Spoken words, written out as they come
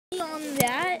on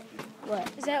that?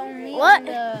 What? Is that only What? on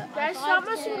the That's iPod? not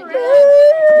much Does it for do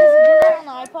that on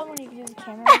the iPod when you can use the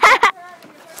camera?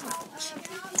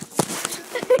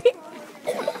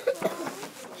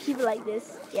 Keep it like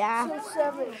this. Yeah.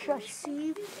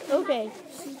 Okay.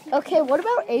 Okay, what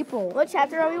about April? What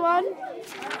chapter are we on?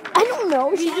 I don't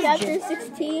know. She's Chapter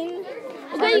 16.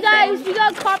 Okay, you guys, we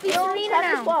got copies for me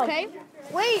now. 12. Okay?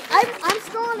 Wait, I'm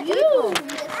still on April.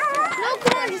 No,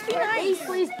 come on, just be nice.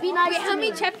 Please be nice. Wait, how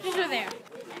many chapters are there?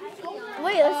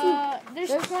 Wait, let's see.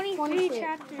 There's 23 22.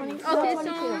 chapters. Okay,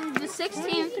 so the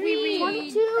 16th we read.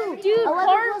 22. Dude, 11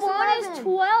 part plus 1 is 11.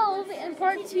 12 and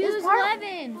part 2 is part-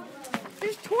 11.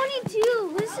 There's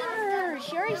 22. Listen to her.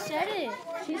 She already said it.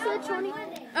 She said 20.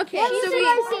 Okay, Yeah, so you said we.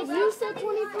 I said you said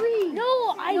 23.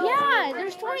 No, yeah,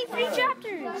 there's 23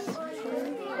 chapters.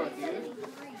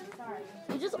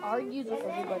 You just argued with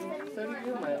everybody.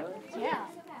 Yeah.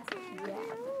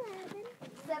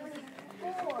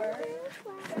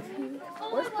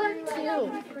 What's part 2?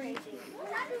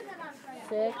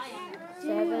 6,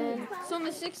 7. So on the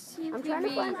 16th I'm we trying to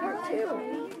read. find part 2.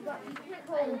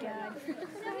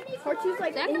 Part 2's like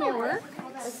Is that in gonna here. work?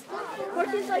 Part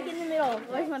 2's like in the middle.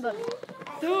 Where's my book?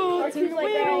 Dude, Part 2's like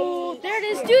right. There it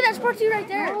is. Dude, that's part 2 right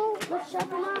there. Oh, that's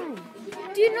chapter 9.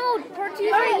 Dude, no, part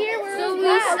 2's right here. So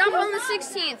we stop on the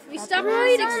 16th. We stop on the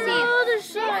 16th. No, there's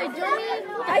side, dummy.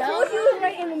 I told you it was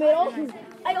right in the middle.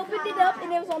 I opened it up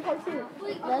and it was on part 2.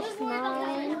 That's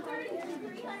 9.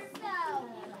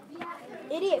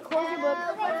 Idiot, close your book.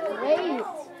 Wait.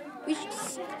 We should.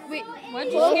 Wait, what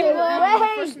did you Close skip it. the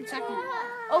Wait. first and second?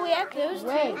 Oh, we have those.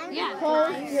 Wait. Yeah.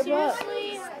 Close your book.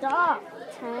 Seriously? Stop.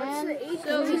 10.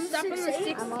 So we stop on the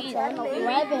I'm on 16th. 10,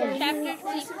 11. Chapter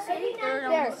 3rd.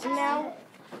 There. Now.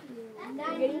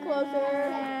 You're getting closer.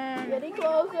 You're getting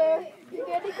closer. You're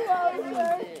getting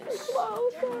closer.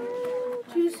 Closer.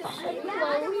 268.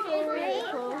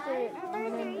 Closer.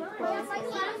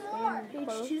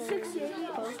 Page 268.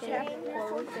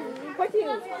 Part 2.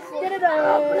 Da-da-da.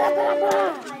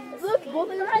 Look, both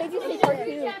of the pages say part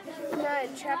 2.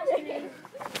 Chapter 8.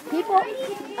 People,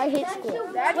 I hate school.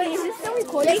 Wait, is this still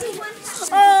recording?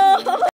 Oh!